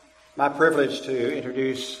My privilege to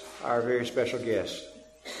introduce our very special guest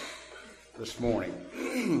this morning.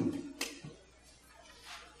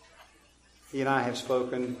 He and I have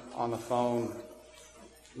spoken on the phone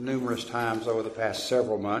numerous times over the past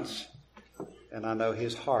several months, and I know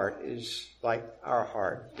his heart is like our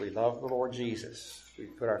heart. We love the Lord Jesus. We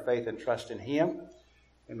put our faith and trust in Him,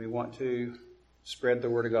 and we want to spread the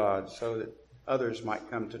Word of God so that others might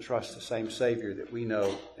come to trust the same Savior that we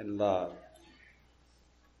know and love.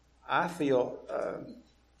 I feel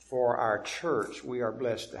for our church, we are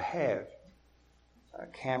blessed to have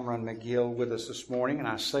Cameron McGill with us this morning, and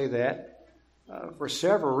I say that for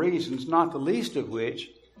several reasons, not the least of which,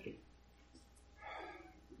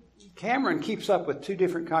 Cameron keeps up with two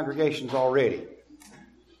different congregations already.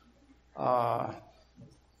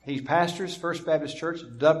 He pastors First Baptist Church,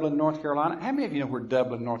 Dublin, North Carolina. How many of you know where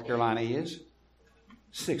Dublin, North Carolina is?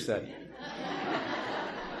 6 of you.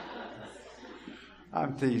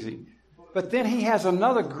 I'm teasing. But then he has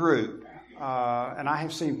another group, and I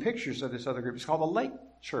have seen pictures of this other group. It's called the Lake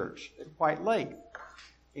Church at White Lake.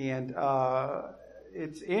 And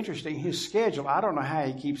it's interesting. His schedule, I don't know how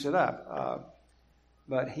he keeps it up.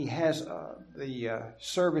 But he has the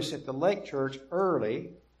service at the Lake Church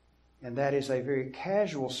early, and that is a very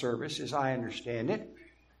casual service, as I understand it.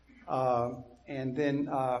 And then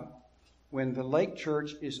when the Lake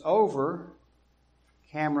Church is over,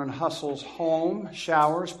 Cameron hustles home,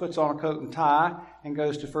 showers, puts on a coat and tie, and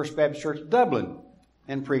goes to First Baptist Church Dublin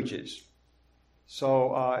and preaches.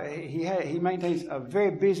 So he maintains a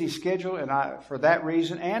very busy schedule, and for that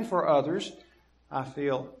reason and for others, I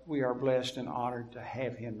feel we are blessed and honored to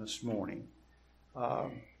have him this morning.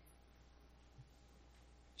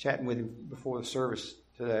 Chatting with him before the service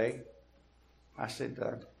today, I said,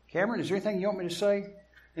 Cameron, is there anything you want me to say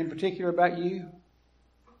in particular about you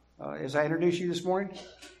as I introduce you this morning?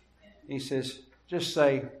 He says, just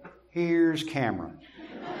say, here's Cameron.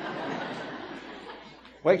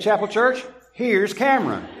 Wake Chapel Church, here's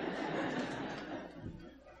Cameron.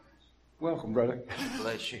 Welcome, brother. God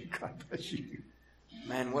bless you. God bless you.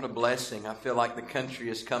 Man, what a blessing. I feel like the country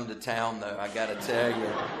has come to town, though, I got to tell you.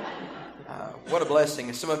 What a blessing.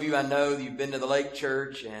 And some of you, I know you've been to the Lake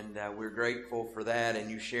Church, and we're grateful for that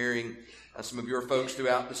and you sharing some of your folks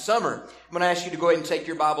throughout the summer. I'm going to ask you to go ahead and take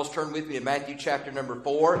your Bibles, turn with me to Matthew chapter number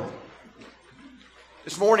 4.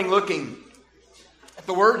 This morning, looking at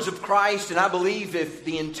the words of Christ, and I believe if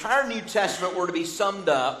the entire New Testament were to be summed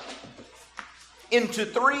up into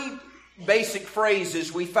 3 basic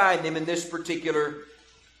phrases, we find them in this particular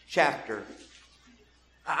chapter.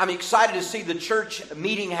 I'm excited to see the church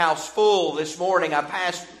meeting house full this morning. I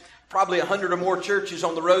passed probably 100 or more churches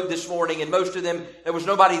on the road this morning, and most of them, there was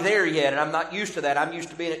nobody there yet, and I'm not used to that. I'm used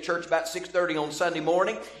to being at church about 6:30 on Sunday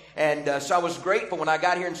morning, and so I was grateful when I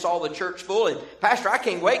got here and saw the church full. And Pastor, I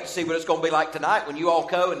can't wait to see what it's going to be like tonight when you all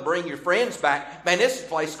go and bring your friends back. Man, this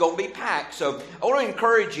place is going to be packed. So I want to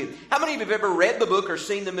encourage you. How many of you have ever read the book or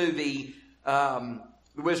seen the movie The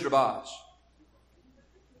Wizard of Oz?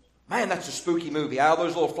 Man, that's a spooky movie. All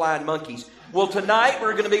those little flying monkeys. Well, tonight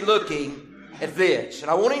we're going to be looking at this. And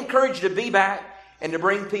I want to encourage you to be back and to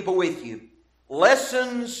bring people with you.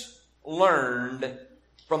 Lessons learned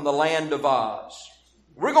from the land of Oz.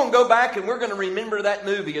 We're going to go back and we're going to remember that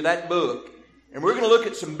movie or that book. And we're going to look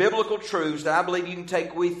at some biblical truths that I believe you can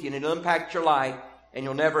take with you and it'll impact your life and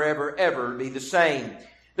you'll never, ever, ever be the same.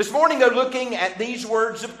 This morning, though, looking at these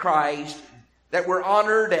words of Christ that we're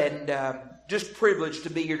honored and just privileged to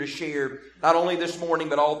be here to share, not only this morning,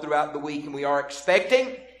 but all throughout the week. And we are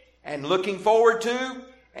expecting and looking forward to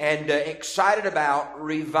and excited about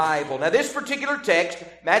revival. Now, this particular text,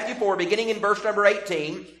 Matthew 4, beginning in verse number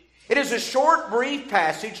 18, it is a short, brief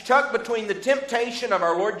passage tucked between the temptation of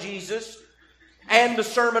our Lord Jesus and the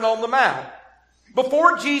Sermon on the Mount.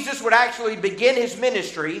 Before Jesus would actually begin his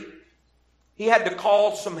ministry, he had to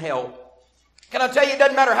call some help. Can I tell you, it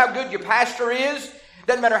doesn't matter how good your pastor is,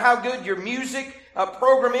 doesn't matter how good your music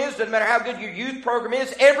program is, doesn't matter how good your youth program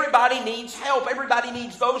is, everybody needs help. Everybody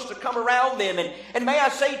needs those to come around them. And may I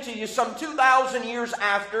say to you, some 2,000 years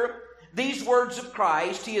after these words of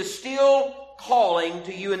Christ, he is still calling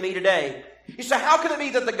to you and me today. You say, how can it be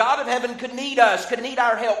that the God of heaven could need us, could need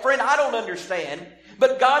our help? Friend, I don't understand.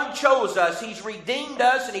 But God chose us. He's redeemed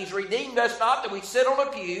us, and He's redeemed us not that we sit on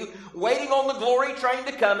a pew waiting on the glory train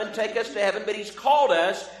to come and take us to heaven, but He's called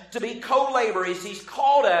us to be co-laborers. He's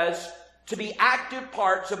called us to be active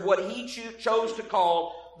parts of what He chose to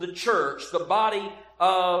call the church, the body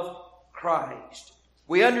of Christ.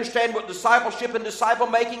 We understand what discipleship and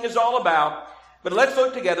disciple-making is all about, but let's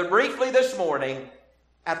look together briefly this morning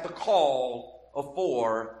at the call of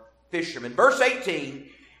 4 fishermen. Verse 18,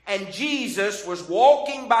 and Jesus was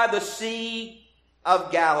walking by the Sea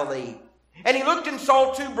of Galilee. And he looked and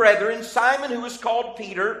saw two brethren, Simon, who was called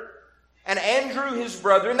Peter, and Andrew his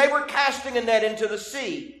brother, and they were casting a net into the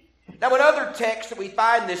sea. Now in other texts that we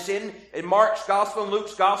find this in Mark's Gospel and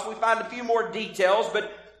Luke's Gospel, we find a few more details,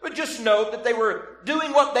 but just note that they were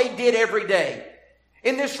doing what they did every day.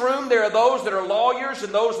 In this room, there are those that are lawyers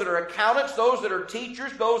and those that are accountants, those that are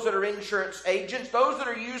teachers, those that are insurance agents, those that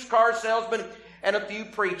are used car salesmen, and a few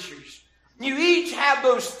preachers. You each have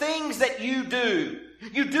those things that you do.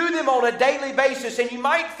 You do them on a daily basis, and you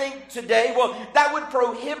might think today, well, that would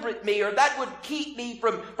prohibit me or that would keep me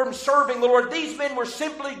from serving the Lord. These men were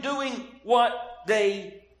simply doing what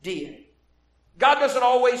they did. God doesn't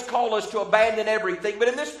always call us to abandon everything, but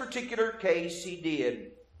in this particular case, He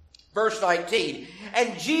did. Verse 19,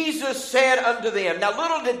 and Jesus said unto them, now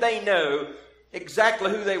little did they know exactly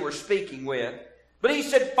who they were speaking with, but He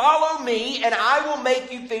said, follow me, and I will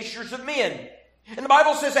make you fishers of men. And the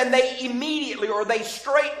Bible says, and they immediately, or they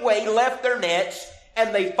straightway left their nets,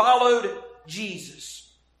 and they followed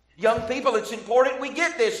Jesus. Young people, it's important we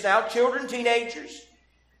get this now, children, teenagers.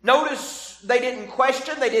 Notice they didn't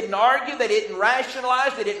question, they didn't argue, they didn't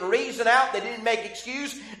rationalize, they didn't reason out, they didn't make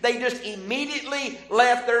excuse. They just immediately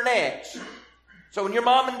left their nets. So when your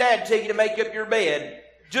mom and dad tell you to make up your bed,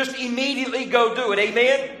 just immediately go do it.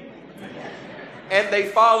 Amen? And they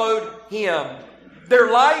followed Him.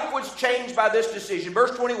 Their life was changed by this decision.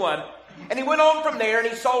 Verse 21, and he went on from there, and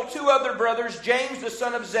he saw two other brothers, James the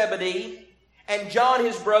son of Zebedee, and John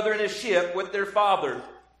his brother, in a ship with their father,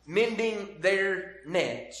 mending their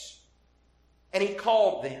nets. And he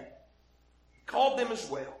called them. Called them as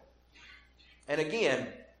well. And again,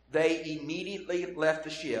 they immediately left the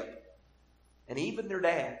ship. And even their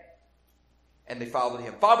dad. And they followed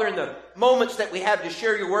Him. Father, in the moments that we have to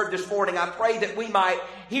share your word this morning, I pray that we might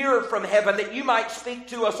hear from heaven, that you might speak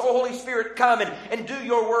to us. Oh, Holy Spirit, come and do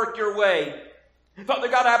your work your way. Father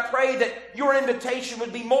God, I pray that your invitation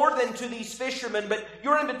would be more than to these fishermen, but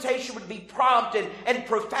your invitation would be prompt and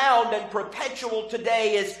profound and perpetual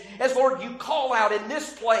today as Lord, you call out in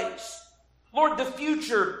this place. Lord, the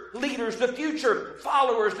future leaders, the future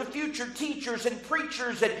followers, the future teachers and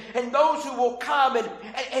preachers and those who will come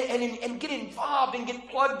and get involved and get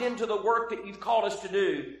plugged into the work that you've called us to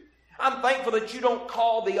do. I'm thankful that you don't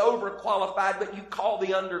call the overqualified, but you call the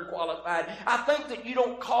underqualified. I think that you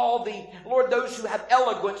don't call those who have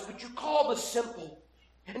eloquence, but you call the simple.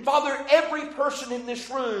 And Father, every person in this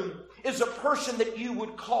room is a person that you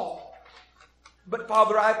would call. But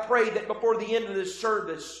Father, I pray that before the end of this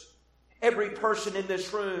service, every person in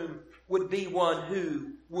this room would be one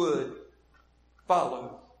who would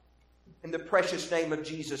follow. In the precious name of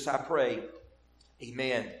Jesus, I pray.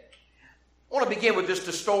 Amen. I want to begin with just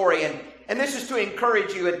a story, and this is to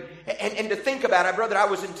encourage you and to think about it. Brother, I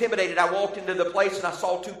was intimidated. I walked into the place and I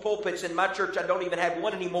saw two pulpits. In my church, I don't even have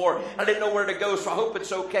one anymore. I didn't know where to go, so I hope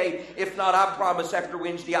it's okay. If not, I promise after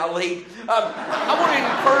Wednesday I'll leave. I want to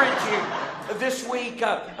encourage you this week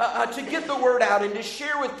to get the word out and to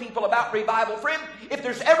share with people about revival. Friend, if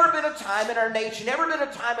there's ever been a time in our nation, ever been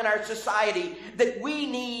a time in our society that we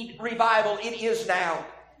need revival, it is now.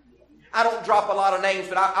 I don't drop a lot of names,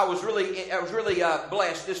 but I was really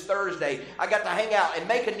blessed this Thursday. I got to hang out and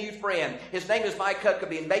make a new friend. His name is Mike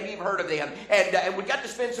Huckabee, and maybe you've heard of him. And we got to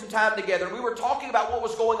spend some time together. We were talking about what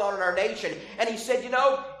was going on in our nation. And he said,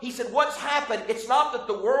 what's happened? It's not that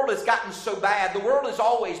the world has gotten so bad. The world has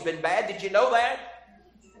always been bad. Did you know that?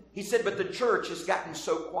 He said, but the church has gotten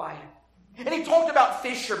so quiet. And he talked about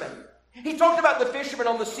fishermen. He talked about the fishermen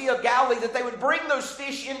on the Sea of Galilee, that they would bring those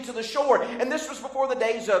fish into the shore. And this was before the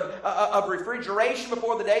days of refrigeration,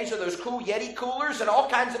 before the days of those cool Yeti coolers and all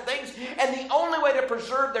kinds of things. And the only way to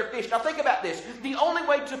preserve their fish, now think about this, the only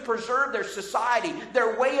way to preserve their society,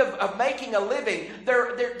 their way of making a living,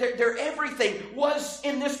 their everything was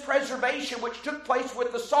in this preservation, which took place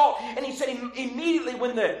with the salt. And he said immediately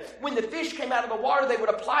when the fish came out of the water, they would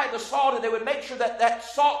apply the salt and they would make sure that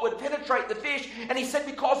salt would penetrate the fish. And he said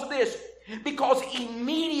because of this, because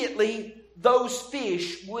immediately those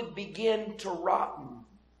fish would begin to rotten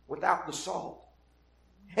without the salt.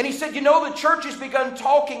 And he said, the church has begun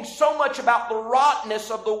talking so much about the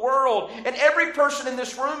rottenness of the world. And every person in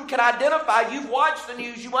this room can identify. You've watched the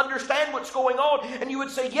news. You understand what's going on. And you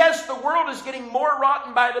would say, yes, the world is getting more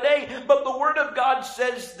rotten by the day. But the Word of God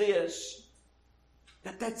says this,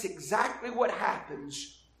 that's exactly what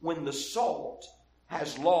happens when the salt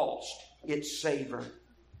has lost its savor.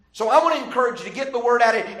 So I want to encourage you to get the word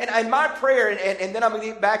out. And my prayer, and then I'm going to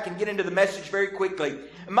get back and get into the message very quickly.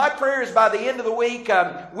 My prayer is by the end of the week,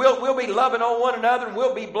 we'll be loving on one another, and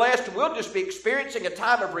we'll be blessed, and we'll just be experiencing a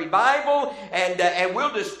time of revival, and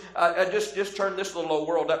we'll just turn this little old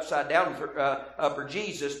world upside down for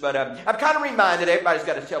Jesus. But I'm kind of reminded, everybody's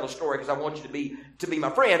got to tell a story because I want you to be my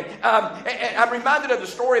friend. And I'm reminded of the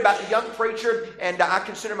story about the young preacher, and I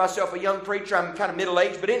consider myself a young preacher. I'm kind of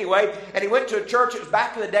middle-aged, but anyway, and he went to a church. It was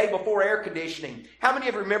back in the day before air conditioning. How many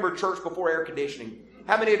of you remember church before air conditioning?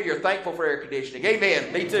 How many of you are thankful for air conditioning?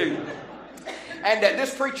 Amen. Me too. And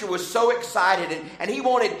this preacher was so excited, and he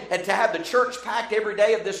wanted to have the church packed every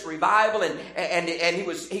day of this revival. And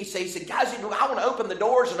he said, guys, I want to open the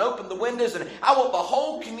doors and open the windows, and I want the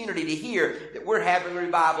whole community to hear that we're having a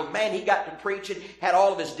revival. Man, he got to preaching, had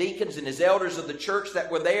all of his deacons and his elders of the church that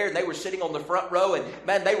were there, and they were sitting on the front row, and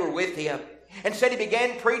man, they were with him. And said he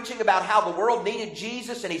began preaching about how the world needed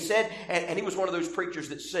Jesus. And he said, and he was one of those preachers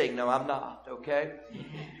that sing. No, I'm not, okay?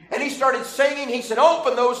 And he started singing. He said,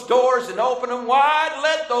 open those doors and open them wide.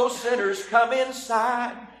 Let those sinners come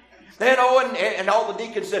inside. Then, and all the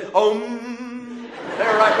deacons said, they were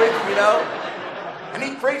right with him, you know. And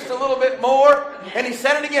he preached a little bit more. And he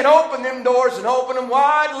said it again, open them doors and open them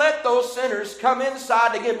wide. Let those sinners come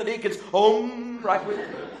inside. Again, the deacons, right with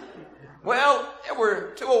him. Well, there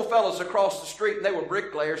were two old fellows across the street, and they were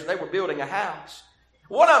bricklayers, and they were building a house.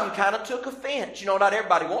 One of them kind of took offense. You know, not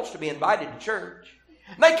everybody wants to be invited to church.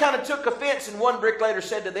 And they kind of took offense, and one bricklayer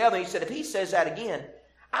said to the other, he said, if he says that again,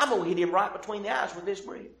 I'm going to hit him right between the eyes with this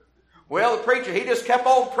brick. Well, the preacher, he just kept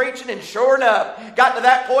on preaching, and sure enough, got to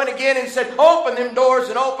that point again and said, open them doors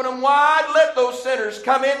and open them wide. Let those sinners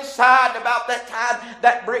come inside. And about that time,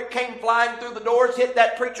 that brick came flying through the doors, hit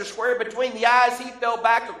that preacher square between the eyes. He fell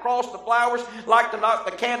back across the flowers like to knock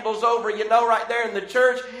the candles over, you know, right there in the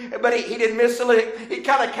church. But he didn't miss a lick. He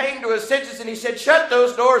kind of came to his senses, and he said, shut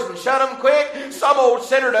those doors and shut them quick. Some old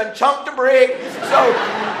sinner done chunked a brick.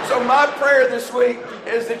 So my prayer this week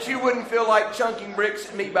is that you wouldn't feel like chunking bricks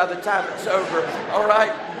at me by the time it's over. All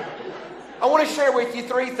right? I want to share with you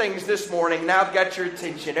three things this morning. Now I've got your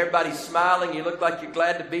attention. Everybody's smiling. You look like you're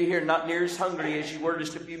glad to be here, not near as hungry as you were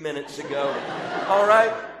just a few minutes ago. All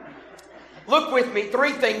right? Look with me.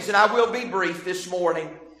 Three things, and I will be brief this morning.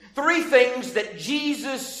 Three things that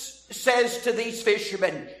Jesus says to these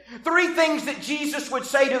fishermen. Three things that Jesus would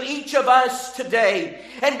say to each of us today.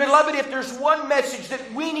 And beloved, if there's one message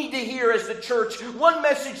that we need to hear as the church, one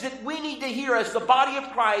message that we need to hear as the body of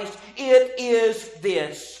Christ, it is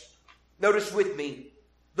this. Notice with me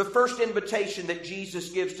the first invitation that Jesus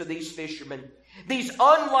gives to these fishermen. These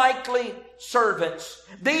unlikely servants.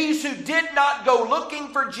 These who did not go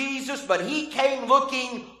looking for Jesus, but he came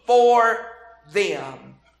looking for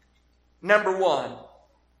them. Number one,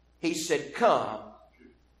 he said, come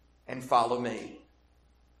and follow me.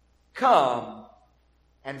 Come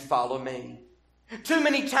and follow me. Too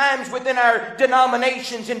many times within our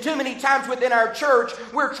denominations and too many times within our church,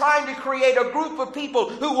 we're trying to create a group of people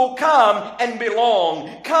who will come and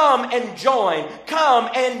belong, come and join,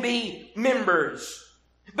 come and be members.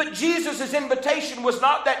 But Jesus' invitation was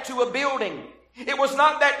not that to a building. It was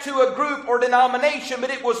not that to a group or denomination,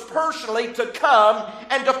 but it was personally to come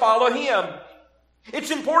and to follow him.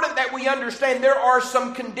 It's important that we understand there are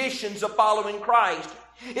some conditions of following Christ.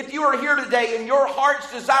 If you are here today and your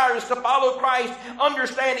heart's desire is to follow Christ,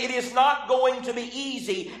 understand it is not going to be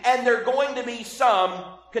easy, and there are going to be some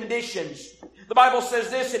conditions. The Bible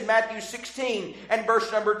says this in Matthew 16 and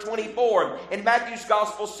verse number 24. In Matthew's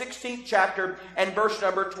Gospel, 16th chapter and verse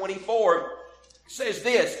number 24. Says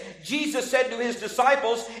this, Jesus said to his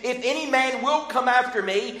disciples, if any man will come after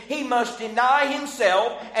me, he must deny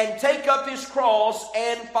himself and take up his cross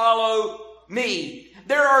and follow me.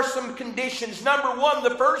 There are some conditions. Number one,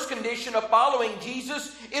 the first condition of following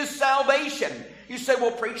Jesus is salvation. You say,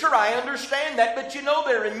 well, preacher, I understand that, but you know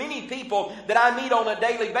there are many people that I meet on a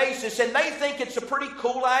daily basis, and they think it's a pretty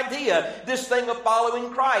cool idea, this thing of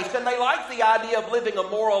following Christ. And they like the idea of living a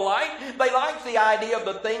moral life. They like the idea of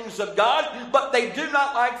the things of God, but they do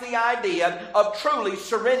not like the idea of truly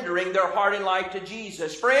surrendering their heart and life to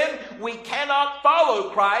Jesus. Friend, we cannot follow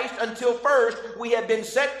Christ until first we have been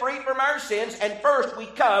set free from our sins, and first we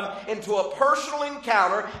come into a personal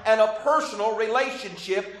encounter and a personal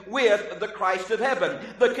relationship with the Christ of heaven.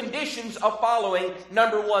 The conditions of following: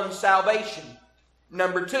 number one, salvation.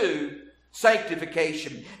 Number two,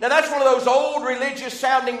 sanctification. Now that's one of those old religious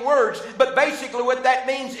sounding words, but basically what that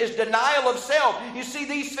means is denial of self. You see,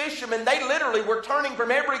 these fishermen, they literally were turning from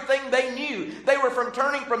everything they knew. They were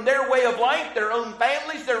turning from their way of life, their own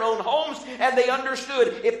families, their own homes, and they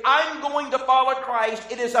understood, if I'm going to follow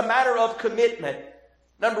Christ, it is a matter of commitment.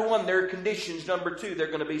 Number one, there are conditions. Number two, there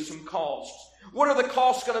are going to be some costs. What are the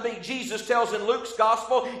costs going to be? Jesus tells in Luke's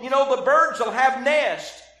gospel, the birds will have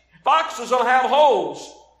nests. Foxes will have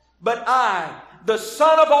holes. But I, the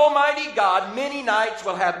Son of Almighty God, many nights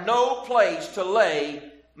will have no place to lay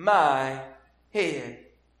my head.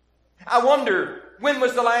 I wonder, when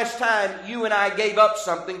was the last time you and I gave up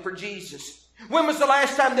something for Jesus? When was the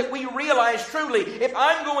last time that we realized truly, if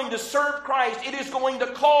I'm going to serve Christ, it is going to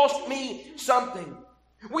cost me something?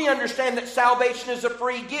 We understand that salvation is a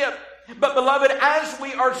free gift. But beloved, as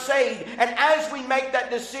we are saved and as we make that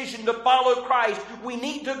decision to follow Christ, we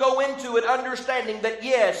need to go into it understanding that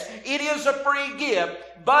yes, it is a free gift,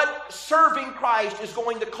 but serving Christ is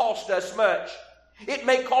going to cost us much. It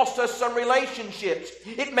may cost us some relationships.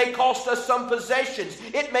 It may cost us some possessions.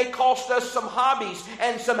 It may cost us some hobbies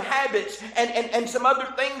and some habits and some other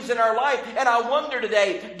things in our life. And I wonder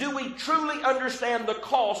today, do we truly understand the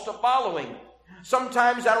cost of following?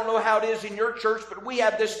 Sometimes, I don't know how it is in your church, but we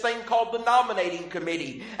have this thing called the nominating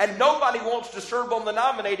committee. And nobody wants to serve on the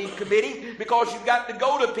nominating committee because you've got to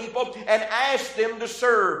go to people and ask them to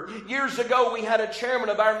serve. Years ago, we had a chairman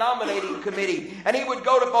of our nominating committee. And he would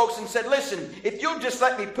go to folks and said, listen, if you'll just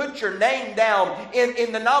let me put your name down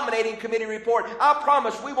in the nominating committee report, I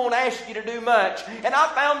promise we won't ask you to do much. And I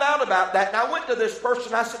found out about that. And I went to this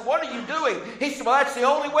person. I said, what are you doing? He said, well, that's the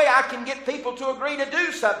only way I can get people to agree to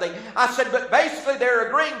do something. I said, but basically they're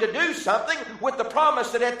agreeing to do something with the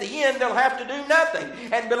promise that at the end they'll have to do nothing.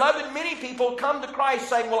 And beloved, many people come to Christ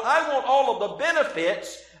saying, well, I want all of the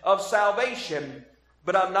benefits of salvation,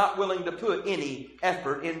 but I'm not willing to put any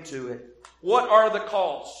effort into it. What are the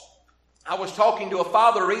costs? I was talking to a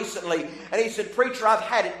father recently, and he said, preacher, I've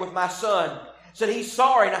had it with my son. He said, he's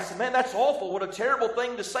sorry. And I said, man, that's awful. What a terrible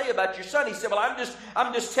thing to say about your son. He said, well,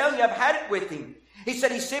 I'm just telling you, I've had it with him. He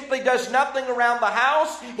said he simply does nothing around the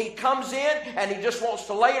house. He comes in and he just wants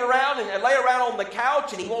to lay around on the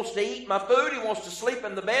couch, and he wants to eat my food. He wants to sleep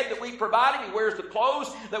in the bed that we provide him. He wears the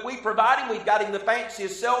clothes that we provide him. We've got him the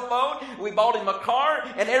fanciest cell phone. We bought him a car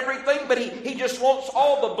and everything, but he just wants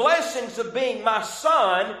all the blessings of being my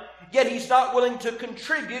son, yet he's not willing to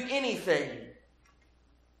contribute anything.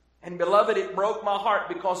 And beloved, it broke my heart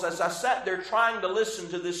because as I sat there trying to listen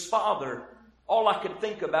to this father, all I could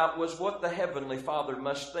think about was what the Heavenly Father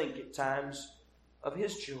must think at times of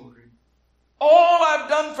His children. All I've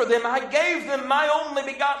done for them, I gave them my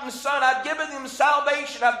only begotten Son. I've given them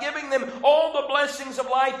salvation. I've given them all the blessings of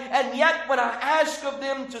life. And yet when I ask of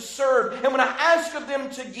them to serve and when I ask of them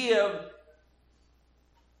to give,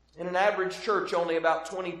 in an average church, only about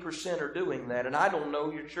 20% are doing that. And I don't know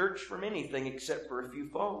your church from anything except for a few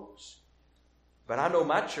folks. But I know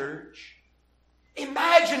my church.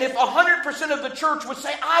 Imagine if 100% of the church would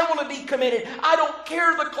say, I want to be committed. I don't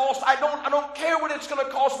care the cost. I don't care what it's going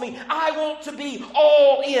to cost me. I want to be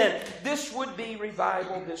all in. This would be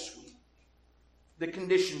revival this week. The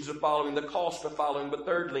conditions of following, the cost of following. But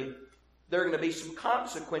thirdly, there are going to be some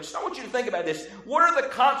consequences. I want you to think about this. What are the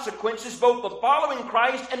consequences both of following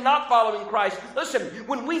Christ and not following Christ? Listen,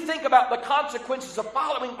 when we think about the consequences of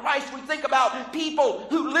following Christ, we think about people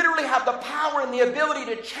who literally have the power and the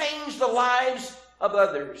ability to change the lives of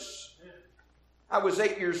others. I was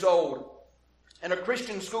 8 years old, and a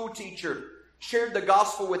Christian school teacher shared the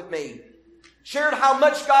gospel with me. Shared how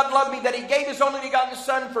much God loved me, that He gave His only begotten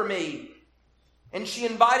Son for me. And she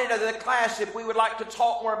invited the class, if we would like to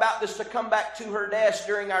talk more about this, to come back to her desk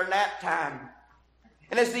during our nap time.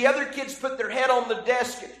 And as the other kids put their head on the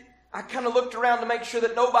desk, I kind of looked around to make sure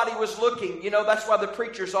that nobody was looking. You know, that's why the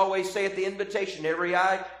preachers always say at the invitation, every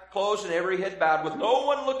eye closed and every head bowed, with no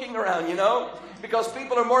one looking around, you know, because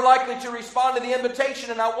people are more likely to respond to the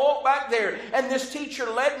invitation. And I walked back there, and this teacher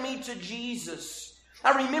led me to Jesus.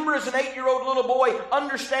 I remember as an 8-year-old little boy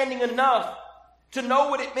understanding enough to know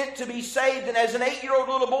what it meant to be saved, and as an 8-year-old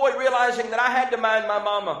little boy realizing that I had to mind my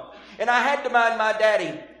mama and I had to mind my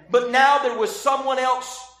daddy, but now there was someone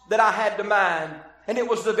else that I had to mind. And it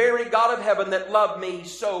was the very God of heaven that loved me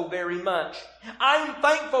so very much. I'm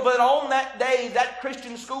thankful that on that day, that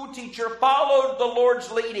Christian school teacher followed the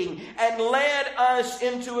Lord's leading and led us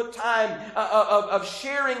into a time of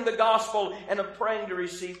sharing the gospel and of praying to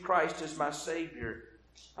receive Christ as my Savior.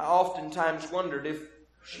 I oftentimes wondered if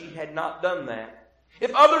she had not done that.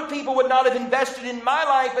 If other people would not have invested in my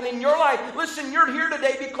life and in your life. Listen, you're here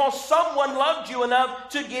today because someone loved you enough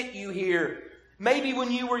to get you here. Maybe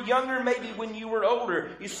when you were younger, maybe when you were older.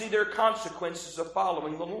 You see, there are consequences of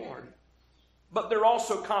following the Lord. But there are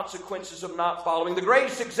also consequences of not following. The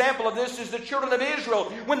greatest example of this is the children of Israel.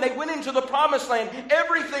 When they went into the promised land,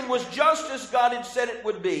 everything was just as God had said it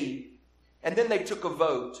would be. And then they took a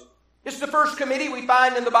vote. It's the first committee we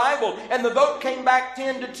find in the Bible. And the vote came back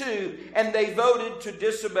 10-2, and they voted to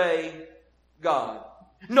disobey God.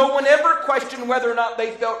 No one ever questioned whether or not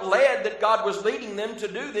they felt led that God was leading them to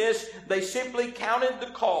do this. They simply counted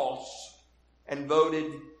the costs and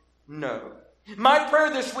voted no. My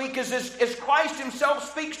prayer this week is as Christ Himself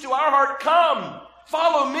speaks to our heart, come,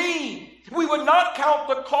 follow me. We would not count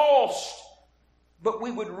the cost, but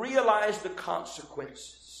we would realize the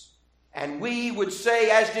consequences. And we would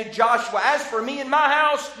say, as did Joshua, as for me and my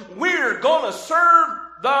house, we're going to serve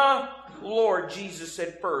the Lord. Jesus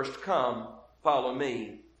said first, come, follow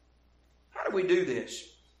me. How do we do this?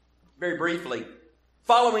 Very briefly,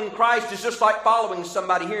 following Christ is just like following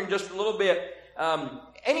somebody. Here in just a little bit.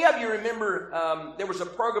 Any of you remember there was a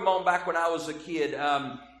program on back when I was a kid,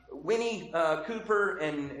 Winnie Cooper,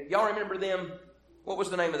 and y'all remember them? What was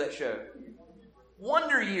the name of that show?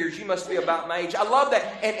 Wonder Years. You must be about my age. I love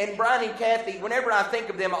that. And Brian and Kathy, whenever I think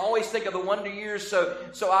of them, I always think of the Wonder Years. So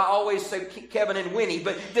I always say Kevin and Winnie,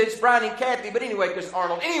 but it's Brian and Kathy. But anyway, because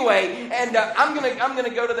Arnold. Anyway, and I'm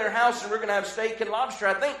gonna go to their house and we're gonna have steak and lobster,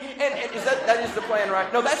 I think. And is that is the plan,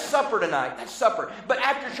 right? No, that's supper tonight. That's supper. But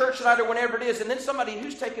after church tonight or whenever it is, and then somebody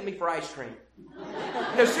who's taking me for ice cream.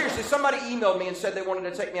 No, seriously, somebody emailed me and said they wanted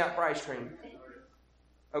to take me out for ice cream.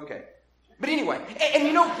 Okay. But anyway, and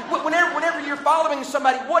you know, whenever you're following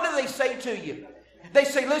somebody, what do they say to you? They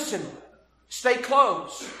say, listen, stay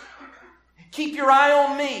close. Keep your eye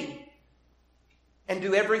on me. And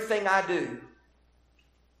do everything I do.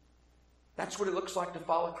 That's what it looks like to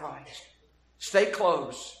follow Christ. Stay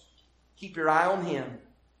close. Keep your eye on Him.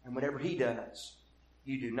 And whatever He does,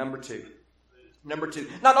 you do. Number two.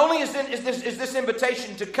 Not only is this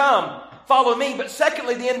invitation to come, follow me, but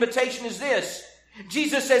secondly, the invitation is this.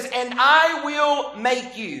 Jesus says, and I will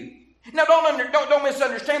make you. Now don't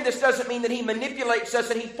misunderstand. This doesn't mean that He manipulates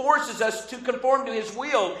us and He forces us to conform to His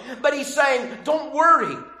will. But He's saying, don't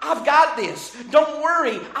worry. I've got this. Don't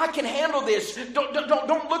worry. I can handle this.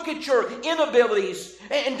 Don't look at your inabilities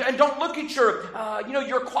and don't look at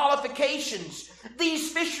your qualifications.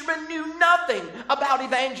 These fishermen knew nothing about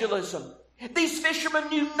evangelism. These fishermen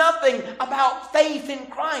knew nothing about faith in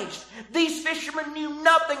Christ. These fishermen knew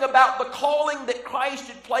nothing about the calling that Christ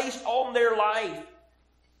had placed on their life.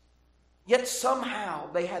 Yet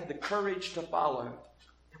somehow they had the courage to follow.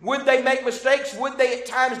 Would they make mistakes? Would they at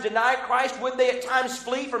times deny Christ? Would they at times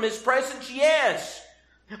flee from His presence? Yes.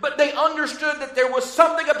 But they understood that there was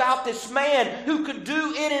something about this man who could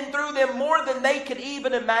do in and through them more than they could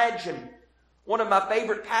even imagine. One of my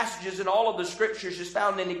favorite passages in all of the Scriptures is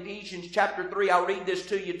found in Ephesians chapter 3. I'll read this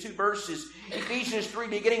to you, 2 verses. Ephesians 3,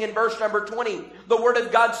 beginning in verse number 20. The Word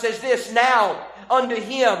of God says this, now unto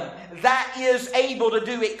Him that is able to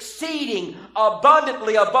do exceeding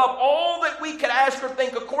abundantly above all that we could ask or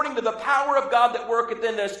think, according to the power of God that worketh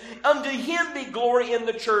in us. Unto Him be glory in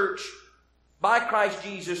the church by Christ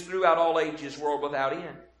Jesus throughout all ages, world without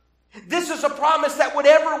end. This is a promise that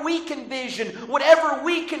whatever we can vision, whatever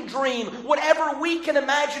we can dream, whatever we can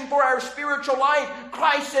imagine for our spiritual life,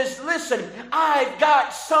 Christ says, listen, I've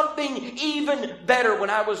got something even better. When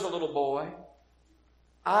I was a little boy,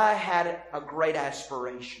 I had a great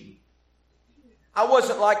aspiration. I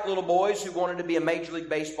wasn't like little boys who wanted to be a Major League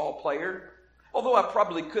Baseball player, although I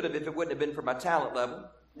probably could have if it wouldn't have been for my talent level.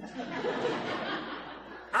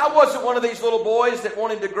 I wasn't one of these little boys that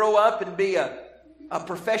wanted to grow up and be a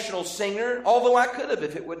professional singer, although I could have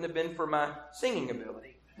if it wouldn't have been for my singing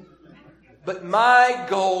ability. But my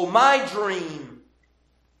goal, my dream,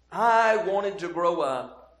 I wanted to grow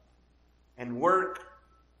up and work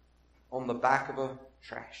on the back of a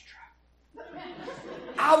trash truck.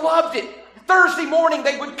 I loved it. Thursday morning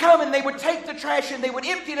they would come and they would take the trash and they would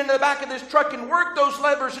empty it into the back of this truck and work those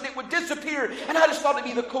levers and it would disappear. And I just thought it'd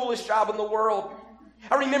be the coolest job in the world.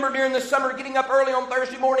 I remember during the summer getting up early on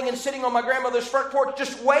Thursday morning and sitting on my grandmother's front porch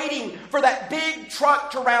just waiting for that big truck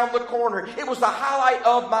to round the corner. It was the highlight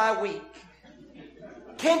of my week.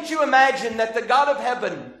 Can't you imagine that the God of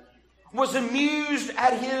heaven was amused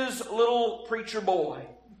at His little preacher boy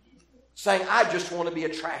saying, I just want to be a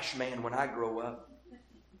trash man when I grow up.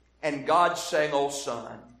 And God's saying, oh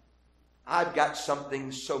son, I've got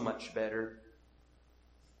something so much better.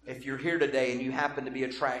 If you're here today and you happen to be a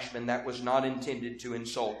trashman, that was not intended to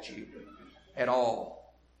insult you at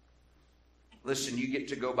all. Listen, you get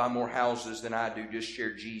to go by more houses than I do. Just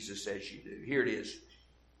share Jesus as you do. Here it is.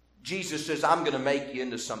 Jesus says, I'm going to make you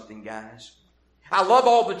into something, guys. I love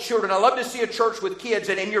all the children. I love to see a church with kids,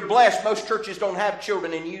 and you're blessed. Most churches don't have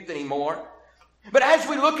children and youth anymore. But as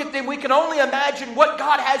we look at them, we can only imagine what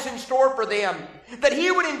God has in store for them. That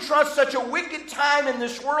He would entrust such a wicked time in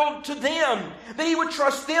this world to them. That He would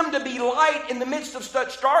trust them to be light in the midst of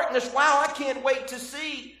such darkness. Wow, I can't wait to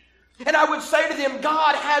see. And I would say to them,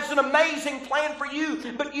 God has an amazing plan for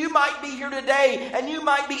you. But you might be here today and you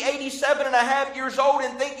might be 87 and a half years old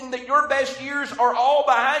and thinking that your best years are all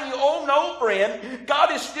behind you. Oh no, friend.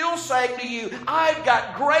 God is still saying to you, I've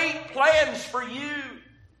got great plans for you.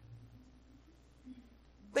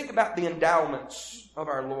 Think about the endowments of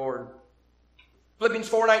our Lord. Philippians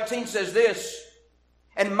 4:19 says this,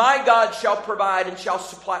 and my God shall provide and shall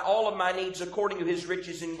supply all of my needs according to His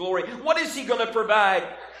riches in glory. What is He going to provide?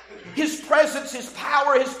 His presence, His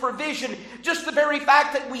power, His provision. Just the very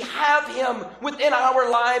fact that we have Him within our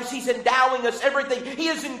lives. He's endowing us everything. He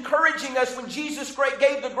is encouraging us. When Jesus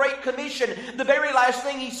gave the Great Commission, the very last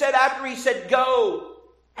thing He said after He said, go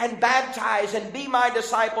and baptize and be my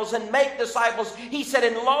disciples and make disciples. He said,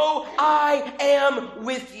 and lo, I am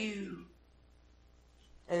with you.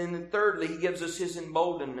 And then thirdly, He gives us His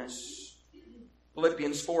emboldenedness.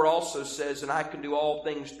 Philippians 4 also says, and I can do all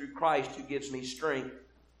things through Christ who gives me strength.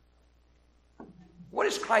 What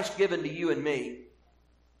has Christ given to you and me?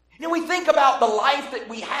 And we think about the life that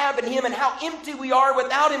we have in Him and how empty we are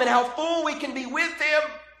without Him and how full we can be with Him.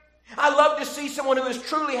 I love to see someone who has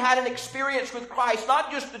truly had an experience with Christ, not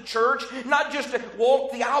just the church, not just to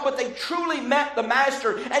walk the aisle, but they truly met the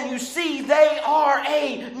Master, and you see they are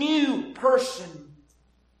a new person.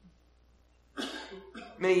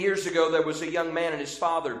 Many years ago, there was a young man and his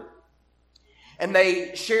father, and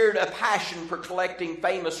they shared a passion for collecting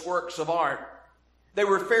famous works of art. They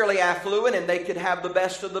were fairly affluent and they could have the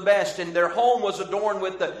best of the best, and their home was adorned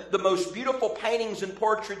with the most beautiful paintings and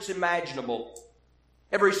portraits imaginable.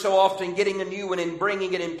 Every so often getting a new one and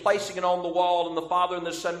bringing it and placing it on the wall, and the father and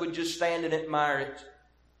the son would just stand and admire it.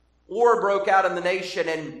 War broke out in the nation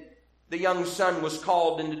and the young son was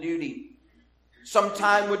called into duty. Some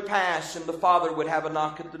time would pass and the father would have a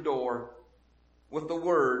knock at the door with the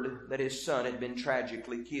word that his son had been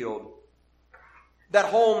tragically killed. That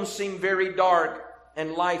home seemed very dark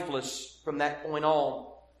and lifeless from that point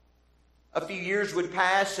on. A few years would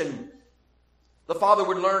pass and the father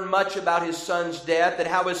would learn much about his son's death and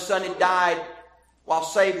how his son had died while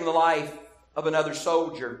saving the life of another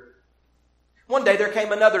soldier. One day there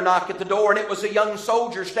came another knock at the door, and it was a young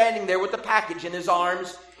soldier standing there with a package in his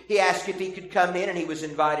arms. He asked if he could come in, and he was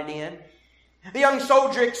invited in. The young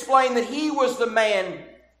soldier explained that he was the man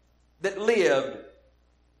that lived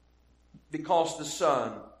because the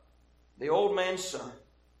son, the old man's son,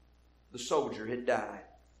 the soldier, had died.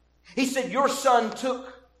 He said, your son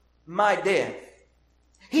took my death.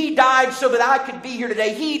 He died so that I could be here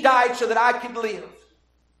today. He died so that I could live.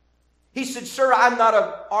 He said, sir, I'm not an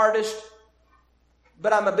artist,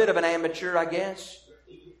 but I'm a bit of an amateur, I guess.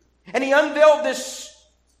 And he unveiled this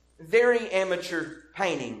very amateur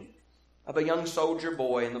painting of a young soldier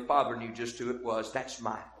boy, and the father knew just who it was. That's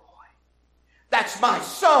my boy. That's my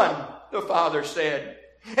son, the father said.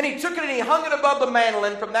 And he took it and he hung it above the mantel,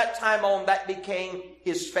 and from that time on, that became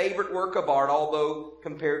his favorite work of art, although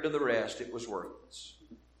compared to the rest, it was worthless.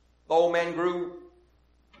 The old man grew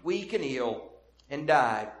weak and ill and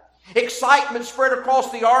died. Excitement spread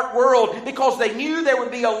across the art world because they knew there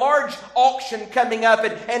would be a large auction coming up,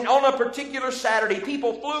 and on a particular Saturday,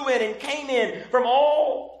 people flew in and came in from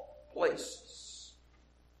all places.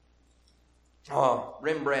 Oh,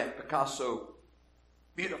 Rembrandt, Picasso,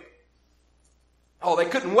 beautiful. Oh, they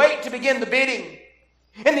couldn't wait to begin the bidding.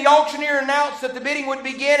 And the auctioneer announced that the bidding would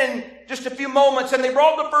begin in just a few moments, and they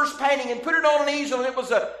brought the first painting and put it on an easel, and it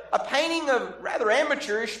was a painting of, rather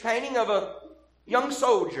amateurish painting of a young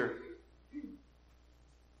soldier.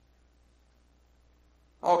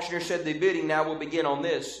 Auctioneer said the bidding now will begin on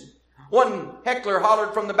this. One heckler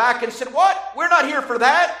hollered from the back and said, what? We're not here for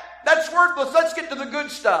that. That's worthless. Let's get to the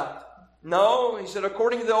good stuff. No, he said,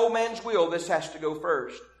 according to the old man's will, this has to go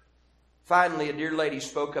first. Finally, a dear lady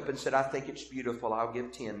spoke up and said, I think it's beautiful. I'll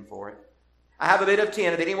give 10 for it. I have a bid of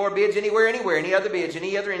 10. Are there any more bids? Anywhere, anywhere. Any other bids?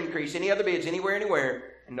 Any other increase? Any other bids? Anywhere, anywhere.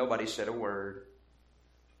 And nobody said a word.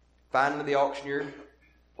 Finally, the auctioneer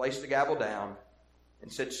placed the gavel down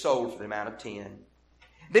and said, sold for the amount of 10.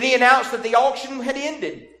 Then he announced that the auction had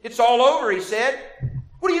ended. It's all over, he said.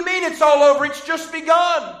 What do you mean it's all over? It's just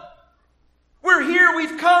begun. We're here,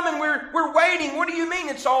 we've come, and we're waiting. What do you mean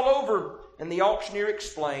it's all over? And the auctioneer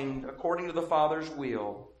explained, according to the Father's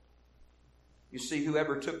will, you see,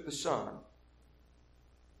 whoever took the Son,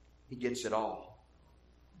 he gets it all.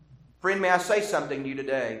 Friend, may I say something to you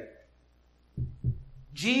today?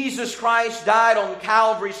 Jesus Christ died on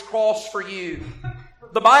Calvary's cross for you.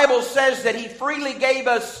 The Bible says that He freely gave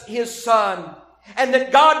us His Son. and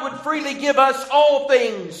that God would freely give us all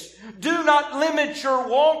things. Do not limit your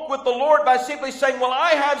walk with the Lord by simply saying, well,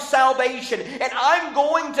 I have salvation and I'm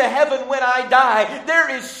going to heaven when I die. There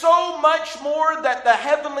is so much more that the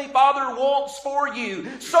Heavenly Father wants for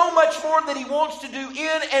you. So much more that He wants to do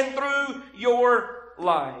in and through your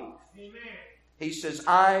life. Amen. He says,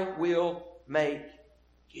 I will make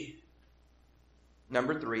you.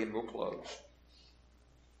 Number 3, and we'll close.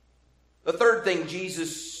 The third thing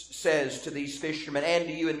Jesus says to these fishermen and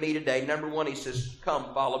to you and me today. Number 1, He says,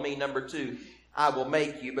 come, follow me. Number 2, I will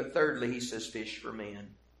make you. But thirdly, He says, fish for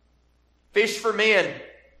men. Fish for men.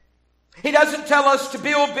 He doesn't tell us to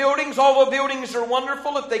build buildings, although buildings are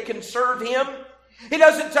wonderful if they can serve Him. He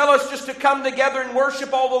doesn't tell us just to come together and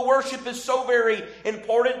worship, although worship is so very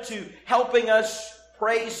important to helping us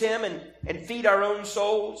praise Him and feed our own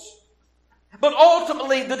souls. But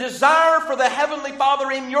ultimately, the desire for the Heavenly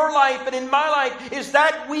Father in your life and in my life is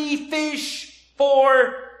that we fish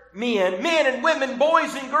for men. Men and women,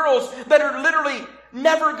 boys and girls that are literally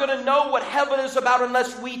never going to know what heaven is about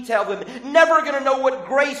unless we tell them. Never going to know what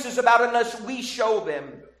grace is about unless we show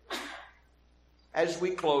them. As we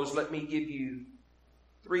close, let me give you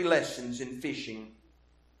 3 lessons in fishing.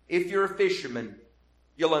 If you're a fisherman,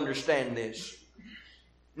 you'll understand this.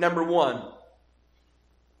 Number 1,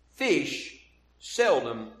 fish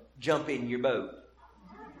seldom jump in your boat.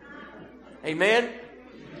 Amen?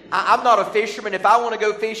 I'm not a fisherman. If I want to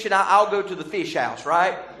go fishing, I'll go to the fish house,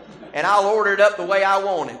 right? And I'll order it up the way I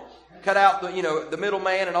want it. Cut out the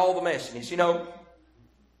middleman and all the messiness,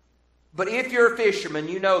 But if you're a fisherman,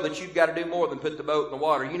 you know that you've got to do more than put the boat in the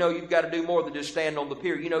water. You know you've got to do more than just stand on the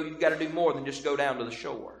pier. You know you've got to do more than just go down to the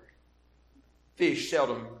shore. Fish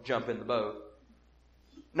seldom jump in the boat.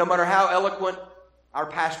 No matter how eloquent our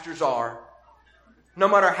pastors are, no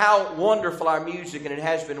matter how wonderful our music, and it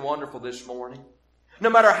has been wonderful this morning, no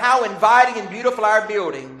matter how inviting and beautiful our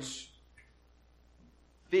buildings,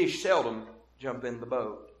 fish seldom jump in the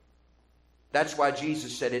boat. That's why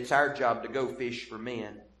Jesus said it's our job to go fish for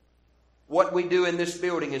men. What we do in this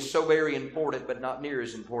building is so very important, but not near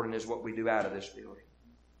as important as what we do out of this building.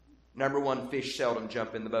 Number 1, fish seldom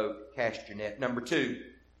jump in the boat. Cast your net. Number 2,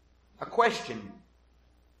 a question.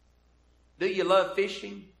 Do you love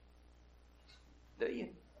fishing? Do you?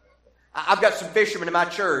 I've got some fishermen in my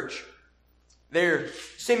church. They're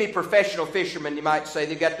semi-professional fishermen, you might say.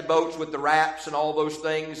 They've got the boats with the wraps and all those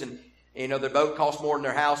things. And, their boat costs more than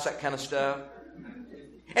their house, that kind of stuff.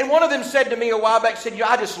 And one of them said to me a while back, said,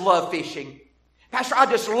 I just love fishing. Pastor, I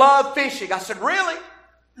just love fishing. I said, really?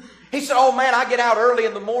 He said, oh man, I get out early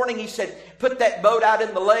in the morning. He said, put that boat out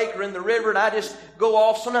in the lake or in the river and I just go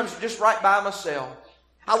off, sometimes just right by myself.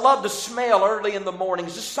 I love the smell early in the morning.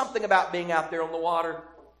 There's just something about being out there on the water.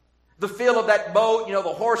 The feel of that boat, the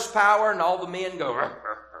horsepower, and all the men go. Rrr,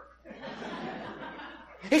 rrr, rrr.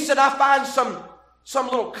 He said, I find some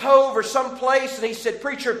little cove or some place, and he said,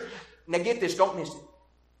 preacher, now get this, don't miss it.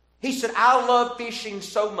 He said, I love fishing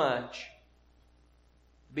so much.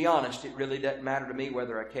 To be honest, it really doesn't matter to me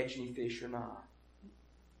whether I catch any fish or not.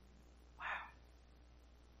 Wow.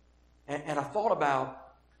 And I thought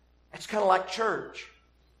about, it's kind of like church.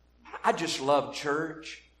 I just love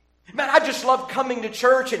church. Man, I just love coming to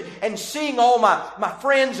church and seeing all my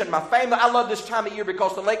friends and my family. I love this time of year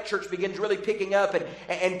because the Lake Church begins really picking up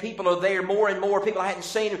and people are there more and more. People I hadn't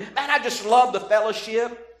seen. Man, I just love the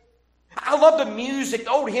fellowship. I love the music,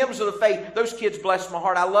 the old hymns of the faith. Those kids bless my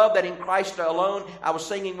heart. I love that In Christ Alone. I was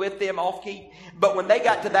singing with them off key. But when they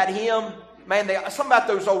got to that hymn, man, something about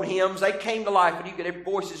those old hymns, they came to life and you could hear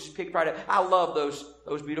voices picked right up. I love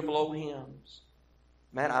those beautiful old hymns.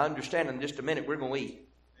 Man, I understand in just a minute we're going to eat.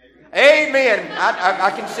 Amen.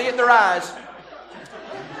 I can see it in their eyes.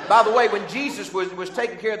 By the way, when Jesus was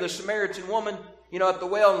taking care of the Samaritan woman, at the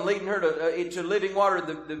well and leading her to living water,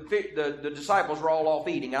 the disciples were all off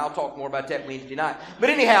eating. I'll talk more about that Wednesday night. But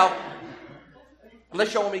anyhow,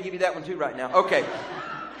 unless y'all want me to give you that one too right now. Okay.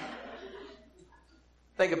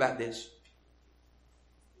 Think about this.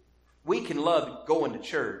 We can love going to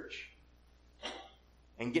church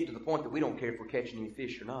and get to the point that we don't care if we're catching any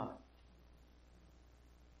fish or not.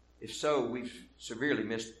 If so, we've severely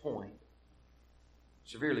missed the point.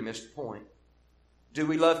 Severely missed the point. Do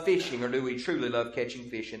we love fishing or do we truly love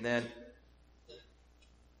catching fish? And then,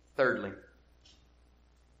 thirdly,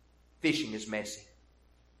 fishing is messy.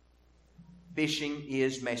 Fishing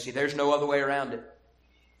is messy. There's no other way around it.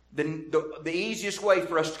 The easiest way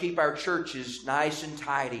for us to keep our churches nice and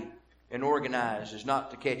tidy and organized is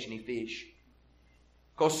not to catch any fish.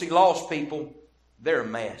 Because see, lost people, they're a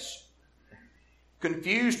mess.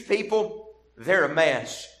 Confused people, they're a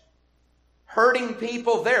mess. Hurting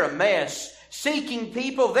people, they're a mess. Seeking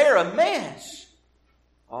people, they're a mess.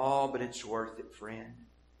 but it's worth it, friend.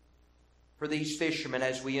 For these fishermen,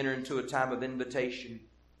 as we enter into a time of invitation,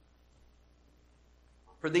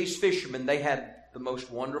 for these fishermen, they had the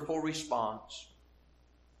most wonderful response.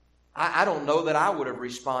 I don't know that I would have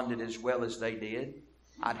responded as well as they did.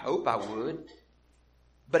 I'd hope I would.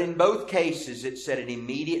 But in both cases, it said, and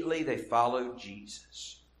immediately they followed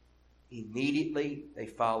Jesus. Immediately they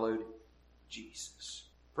followed Jesus.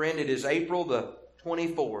 Friend, it is April the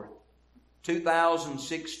 24th,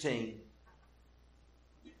 2016.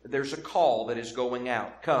 There's a call that is going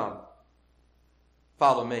out. Come,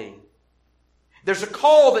 follow me. There's a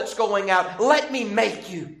call that's going out. Let me make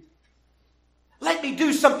you. Let me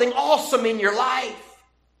do something awesome in your life.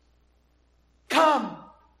 Come,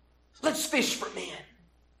 let's fish for men.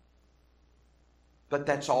 But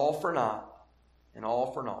that's all for naught and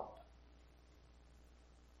all for naught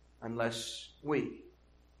unless we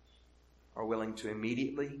are willing to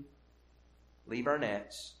immediately leave our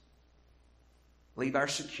nets, leave our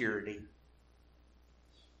security,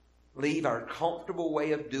 leave our comfortable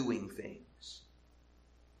way of doing things,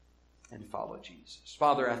 and follow Jesus.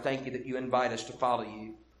 Father, I thank you that you invite us to follow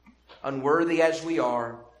you. Unworthy as we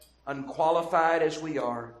are, unqualified as we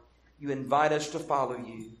are, you invite us to follow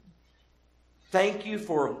you. Thank you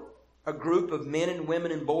for a group of men and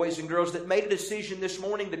women and boys and girls that made a decision this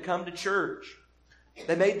morning to come to church.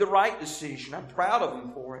 They made the right decision. I'm proud of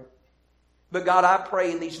them for it. But God, I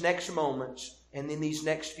pray in these next moments and in these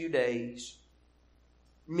next few days,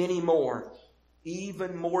 many more,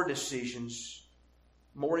 even more decisions,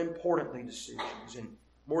 more importantly decisions and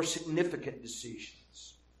more significant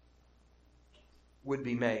decisions would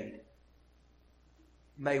be made.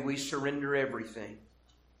 May we surrender everything.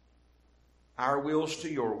 Our wills to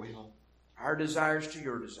your will, our desires to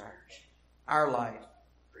your desires, our life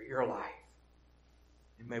for your life.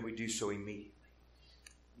 And may we do so immediately.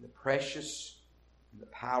 In the precious and the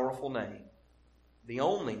powerful name, the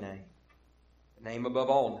only name, the name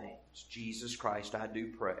above all names, Jesus Christ, I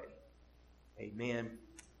do pray. Amen.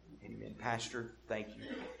 Amen. Pastor, thank you.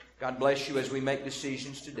 God bless you as we make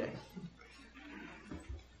decisions today.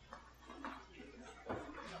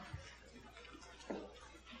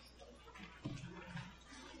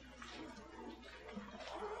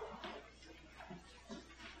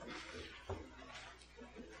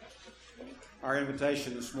 Our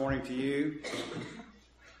invitation this morning to you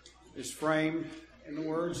is framed in the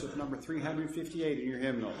words of number 358 in your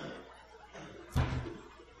hymnal.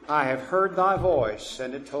 I have heard thy voice,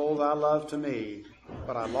 and it told thy love to me,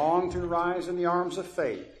 but I long to rise in the arms of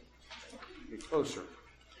faith, be closer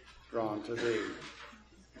drawn to thee.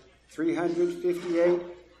 358,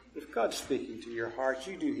 if God's speaking to your heart,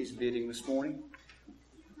 you do his bidding this morning.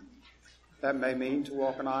 That may mean to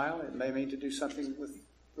walk an aisle. It may mean to do something with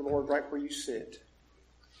the Lord right where you sit.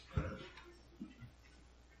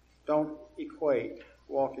 Don't equate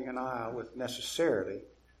walking an aisle with necessarily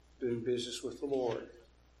doing business with the Lord.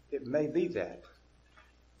 It may be that,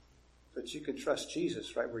 but you can trust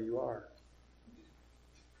Jesus right where you are.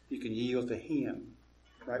 You can yield to him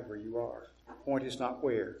right where you are. The point is not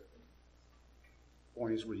where. The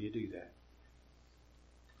point is, will you do that?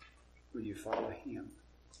 Will you follow him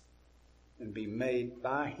and be made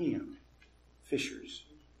by him fishers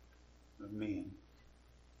of men?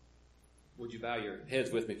 Would you bow your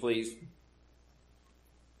heads with me, please?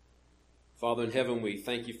 Father in heaven, we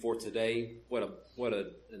thank you for today. What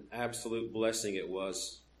an absolute blessing it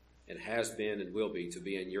was, and has been and will be, to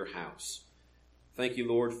be in your house. Thank you,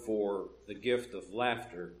 Lord, for the gift of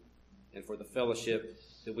laughter and for the fellowship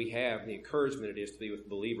that we have, the encouragement it is to be with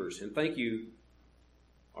believers. And thank you,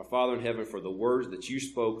 our Father in heaven, for the words that you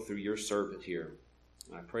spoke through your servant here.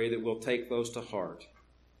 I pray that we'll take those to heart.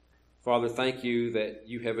 Father, thank you that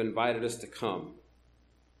you have invited us to come.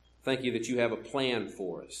 Thank you that you have a plan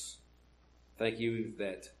for us. Thank you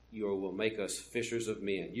that you will make us fishers of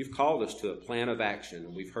men. You've called us to a plan of action,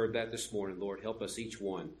 and we've heard that this morning. Lord, help us each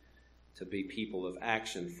one to be people of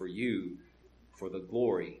action for you, for the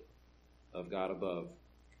glory of God above.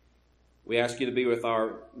 We ask you to be with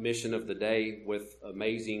our mission of the day with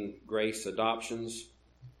Amazing Grace Adoptions.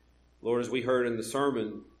 Lord, as we heard in the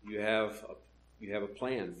sermon, you have a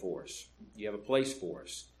plan for us. You have a place for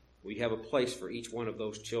us. We have a place for each one of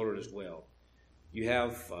those children as well. You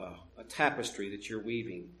have a tapestry that you're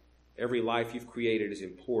weaving. Every life you've created is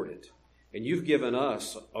important. And you've given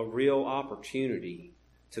us a real opportunity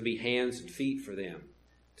to be hands and feet for them,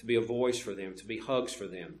 to be a voice for them, to be hugs for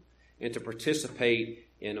them, and to participate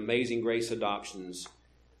in Amazing Grace Adoptions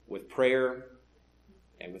with prayer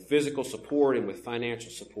and with physical support and with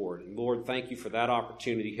financial support. And Lord, thank you for that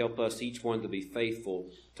opportunity. Help us each one to be faithful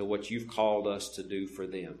to what you've called us to do for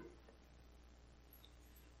them.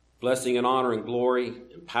 Blessing and honor and glory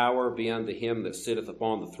and power be unto him that sitteth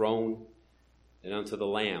upon the throne and unto the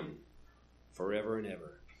Lamb forever and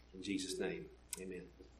ever. In Jesus' name, amen.